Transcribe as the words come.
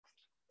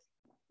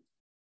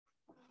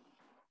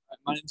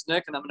My name's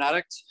Nick, and I'm an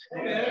addict.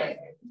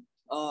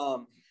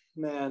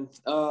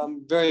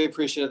 Very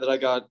appreciative that I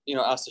got,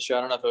 asked to share.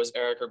 I don't know if it was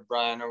Eric or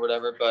Brian or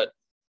whatever, but,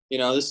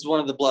 this is one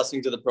of the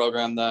blessings of the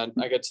program that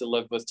I get to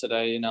live with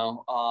today.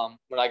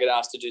 When I get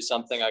asked to do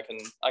something, I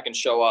can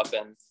show up,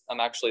 and I'm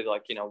actually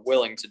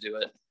willing to do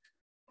it.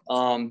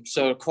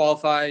 So to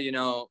qualify,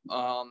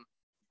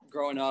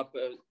 growing up,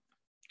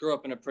 grew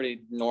up in a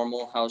pretty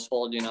normal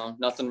household.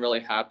 Nothing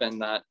really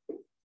happened that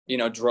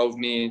drove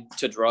me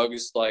to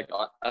drugs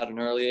at an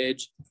early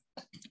age.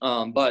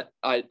 But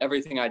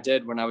everything I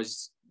did when I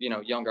was,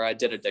 younger, I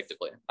did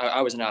addictively.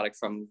 I was an addict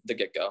from the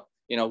get-go,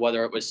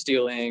 whether it was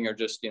stealing or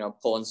just,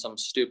 pulling some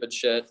stupid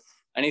shit,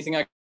 anything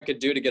I could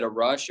do to get a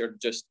rush or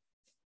just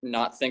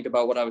not think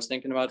about what I was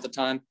thinking about at the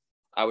time,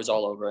 I was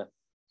all over it.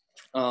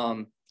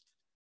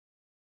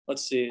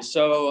 Let's see.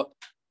 So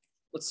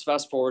let's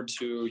fast forward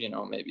to,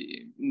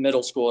 maybe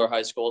middle school or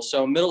high school.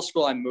 So middle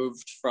school, I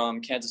moved from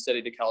Kansas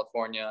City to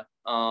California.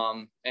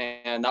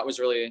 And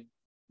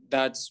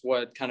that's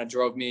what kind of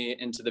drove me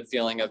into the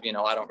feeling of,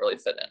 I don't really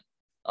fit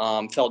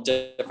in. Felt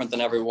different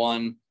than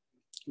everyone.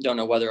 Don't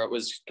know whether it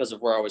was because of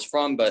where I was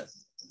from, but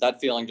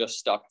that feeling just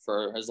stuck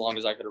for as long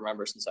as I could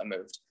remember since I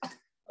moved.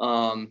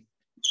 A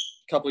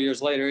couple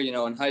years later,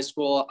 in high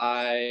school,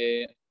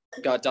 I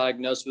got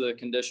diagnosed with a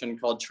condition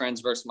called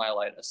transverse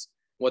myelitis.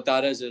 What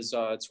that is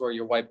it's where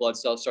your white blood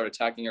cells start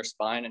attacking your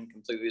spine and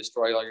completely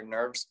destroy all your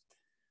nerves.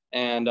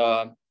 And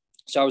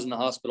so I was in the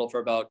hospital for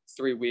about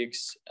 3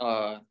 weeks,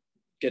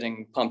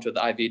 getting pumped with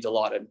IV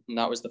Dilaudid. And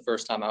that was the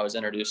first time I was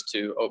introduced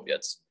to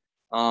opiates.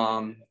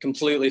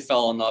 Completely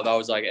fell in love. I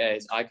was like, hey,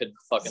 I could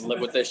fucking live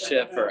with this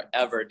shit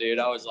forever, dude.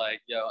 I was like,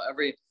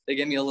 they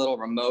gave me a little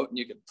remote and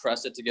you could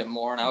press it to get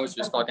more. And I was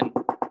just fucking,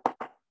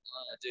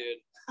 dude,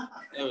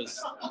 it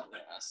was,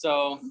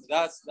 so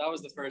that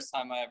was the first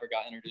time I ever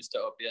got introduced to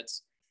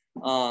opiates.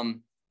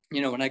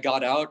 When I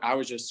got out, I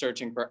was just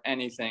searching for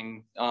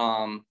anything,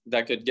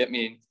 that could get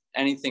me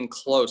anything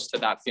close to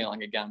that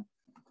feeling again.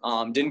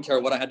 Didn't care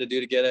what I had to do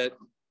to get it,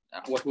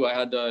 who I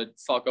had to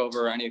fuck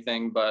over or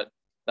anything, but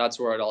that's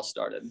where it all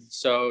started.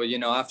 So,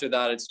 after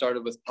that, it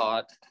started with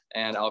pot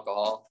and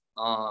alcohol.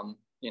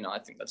 I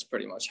think that's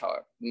pretty much how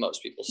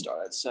most people start,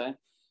 I'd say.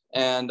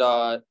 And,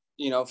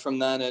 from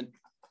then it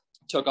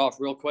took off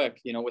real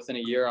quick. Within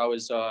a year, I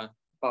was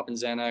popping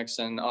Xanax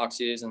and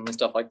Oxys and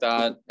stuff like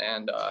that,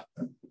 and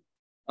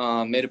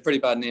made a pretty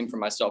bad name for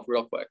myself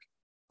real quick.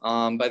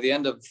 By the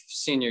end of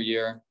senior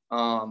year,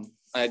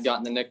 I had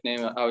gotten the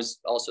nickname, I was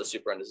also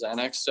super into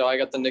Xanax, so I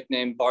got the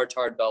nickname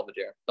Bartard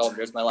Belvedere.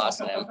 Belvedere is my last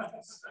name.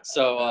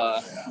 So,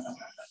 I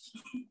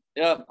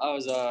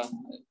was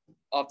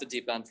off the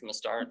deep end from the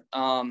start.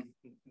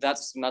 That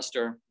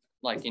semester,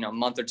 a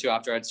month or two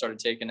after I'd started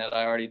taking it,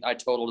 I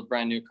totaled a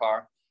brand new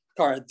car.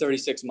 Car had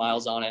 36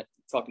 miles on it,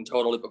 fucking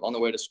totaled it on the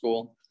way to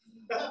school.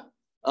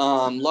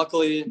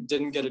 Luckily,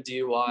 didn't get a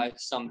DUI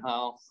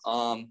somehow.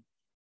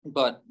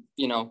 But,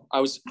 I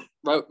was,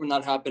 right when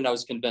that happened, I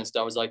was convinced.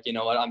 I was like, you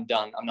know what, I'm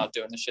done. I'm not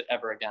doing this shit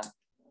ever again.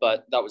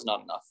 But that was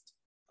not enough.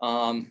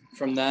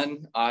 From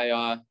then,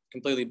 I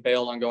completely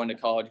bailed on going to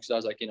college because I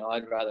was like,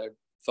 I'd rather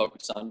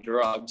focus on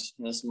drugs.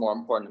 And this is more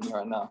important to me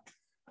right now.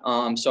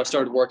 So I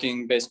started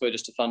working basically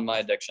just to fund my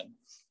addiction.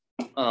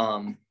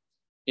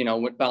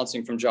 Went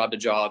bouncing from job to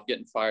job,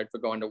 getting fired for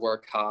going to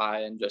work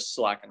high and just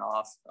slacking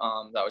off.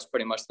 That was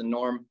pretty much the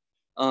norm.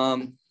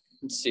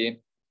 Let's see,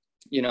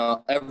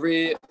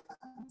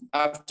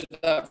 after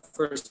that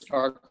first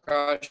car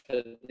crash,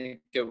 I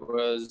think it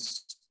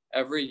was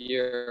every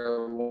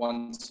year,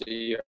 once a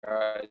year,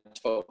 I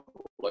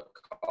totaled a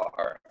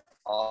car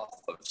off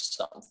of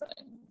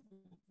something.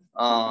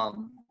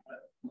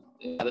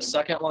 The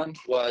second one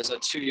was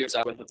 2 years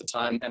out with at the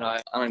time, and I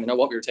don't even know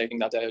what we were taking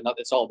that day.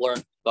 It's all a blur,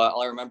 but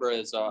all I remember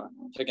is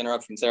picking her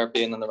up from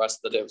therapy, and then the rest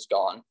of the day was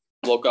gone.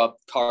 Woke up,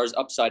 cars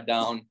upside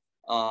down,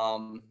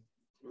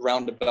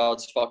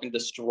 roundabouts fucking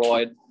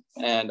destroyed,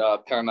 and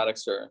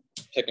paramedics are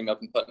picking me up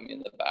and putting me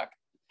in the back.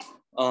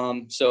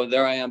 So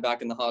there I am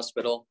back in the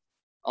hospital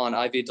on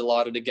IV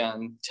Dilaudid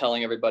again,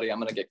 telling everybody I'm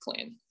going to get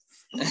clean.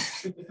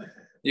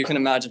 You can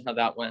imagine how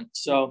that went.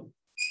 So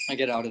I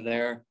get out of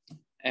there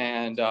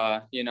and,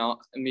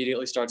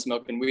 immediately start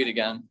smoking weed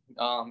again.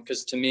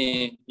 Because to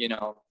me,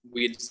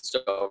 weed's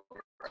over,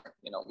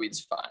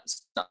 weed's fine.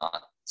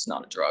 It's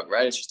not a drug,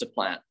 right? It's just a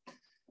plant.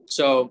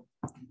 So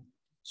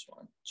just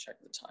want to check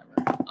the timer.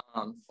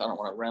 I don't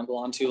want to ramble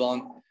on too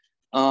long.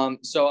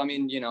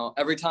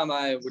 Every time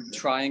I would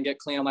try and get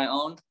clean on my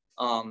own,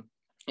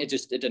 it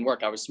didn't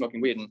work. I was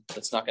smoking weed and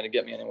that's not going to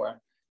get me anywhere.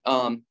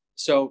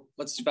 So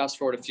let's fast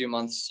forward a few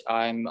months.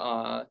 I'm,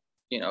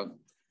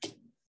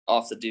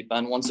 off the deep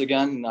end once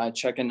again, and I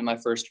check into my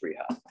first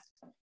rehab.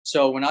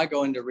 So when I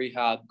go into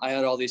rehab, I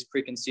had all these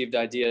preconceived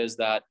ideas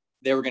that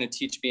they were going to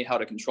teach me how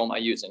to control my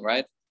using,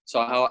 right? So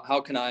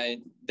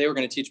they were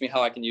going to teach me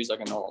how I can use like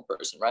a normal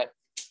person, right?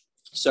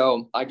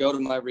 So I go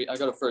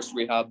to first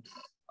rehab.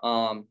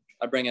 I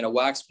bring in a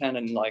wax pen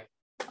and like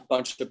a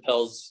bunch of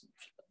pills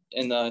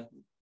in the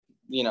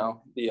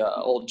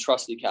old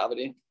trusty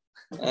cavity.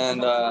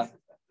 And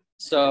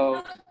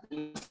so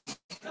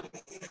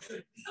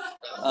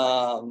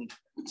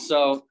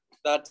So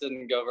that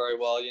didn't go very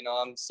well. You know,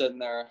 I'm sitting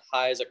there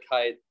high as a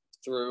kite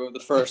through the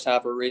first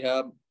half of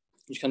rehab.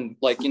 You can,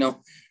 like, you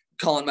know,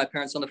 calling my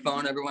parents on the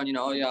phone, everyone, you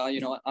know, oh yeah,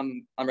 you know,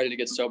 I'm ready to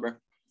get sober.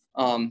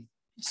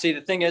 See,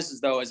 the thing is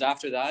though, is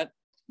after that,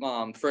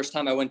 first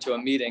time I went to a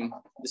meeting,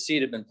 the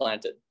seed had been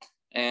planted.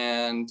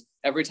 And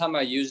every time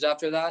I used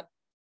after that,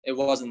 it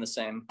wasn't the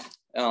same.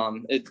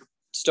 It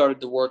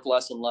started to work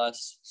less and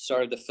less,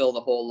 started to fill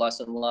the hole less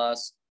and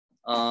less.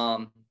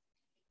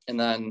 And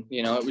then,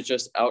 you know, it was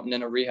just out and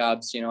in a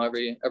rehabs, you know,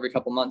 every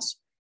couple months.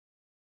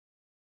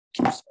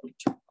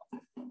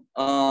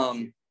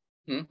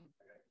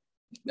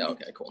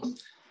 Okay, cool.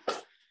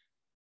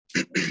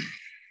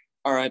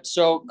 All right.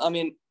 So, I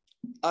mean,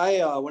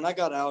 when I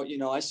got out, you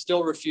know, I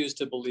still refused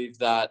to believe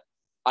that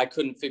I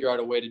couldn't figure out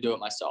a way to do it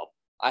myself.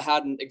 I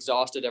hadn't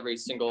exhausted every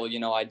single, you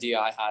know, idea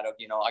I had of,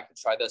 you know, I could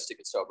try this to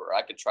get sober.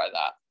 I could try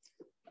that.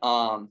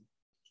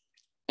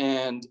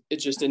 And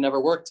it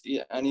never worked.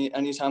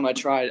 Anytime I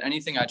tried,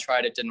 anything I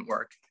tried, it didn't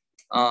work.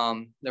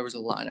 There was a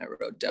line I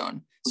wrote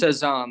down. It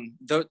says,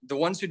 the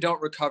ones who don't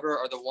recover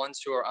are the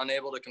ones who are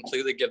unable to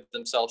completely give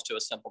themselves to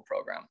a simple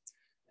program.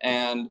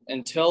 And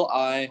until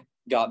I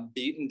got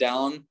beaten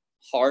down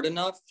hard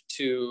enough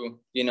to,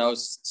 you know,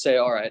 say,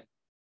 all right,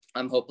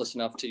 I'm hopeless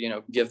enough to, you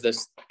know, give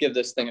this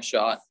thing a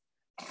shot.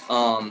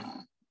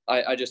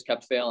 I just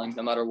kept failing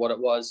no matter what it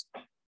was.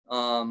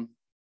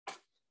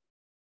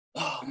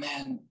 Oh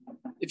man,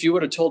 if you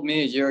would have told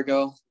me a year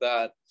ago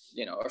that,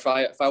 you know, if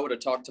I would have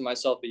talked to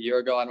myself a year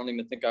ago, I don't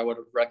even think I would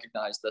have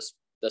recognized this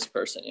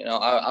person. You know,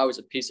 I was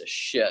a piece of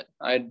shit.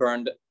 I had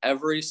burned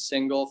every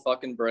single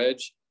fucking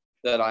bridge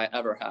that I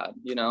ever had.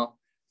 You know,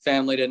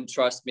 family didn't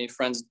trust me.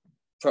 Friends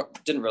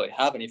didn't really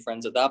have any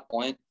friends at that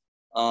point.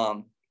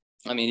 I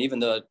mean, even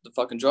the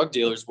fucking drug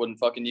dealers wouldn't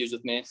fucking use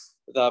with me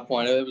at that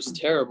point. It was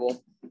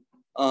terrible.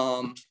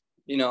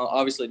 You know,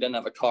 obviously didn't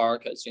have a car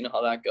because you know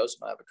how that goes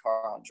when I have a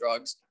car on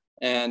drugs.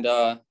 And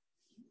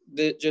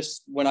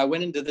just when I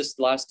went into this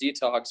last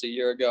detox a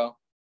year ago,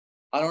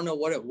 I don't know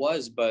what it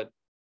was, but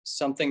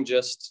something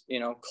just, you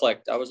know,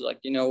 clicked. I was like,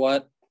 you know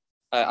what?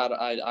 I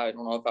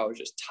don't know if I was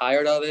just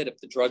tired of it, if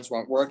the drugs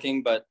weren't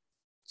working, but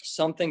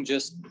something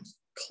just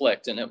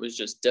clicked and it was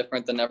just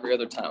different than every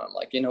other time. I'm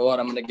like, you know what?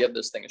 I'm going to give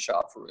this thing a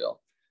shot for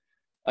real.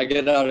 I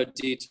get out of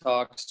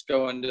detox,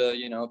 go into,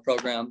 you know, a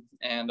program,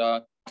 and,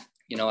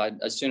 you know,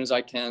 as soon as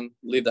I can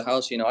leave the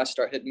house, you know, I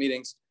start hitting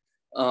meetings.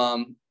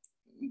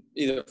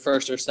 Either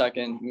first or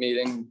second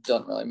meeting,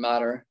 doesn't really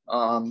matter.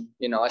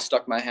 You know, I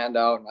stuck my hand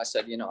out and I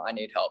said, you know, I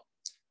need help.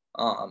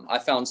 I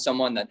found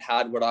someone that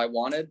had what I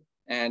wanted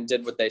and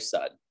did what they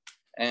said.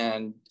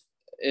 And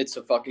it's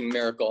a fucking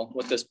miracle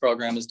what this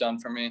program has done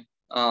for me.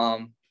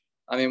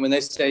 I mean, when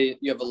they say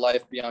you have a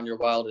life beyond your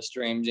wildest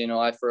dreams, you know,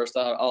 I first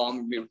thought, oh, I'm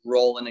gonna be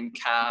rolling in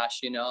cash,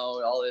 you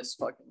know,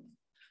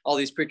 all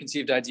these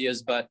preconceived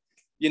ideas. But,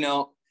 you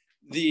know,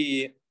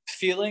 the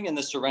feeling and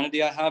the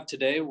serenity I have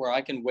today where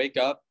I can wake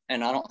up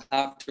and I don't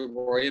have to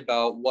worry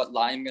about what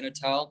lie I'm going to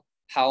tell,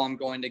 how I'm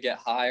going to get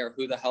high, or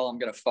who the hell I'm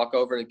going to fuck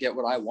over to get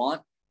what I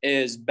want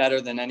is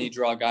better than any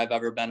drug I've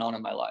ever been on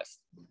in my life.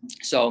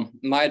 So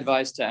my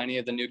advice to any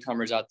of the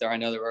newcomers out there, I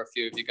know there were a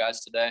few of you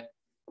guys today,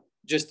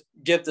 just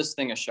give this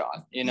thing a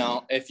shot. You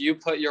know, if you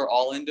put your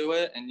all into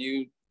it and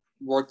you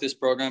work this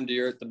program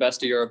to the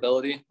best of your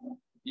ability,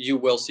 you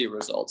will see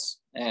results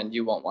and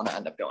you won't want to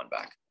end up going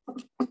back.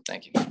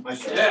 Thank you.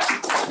 Yeah.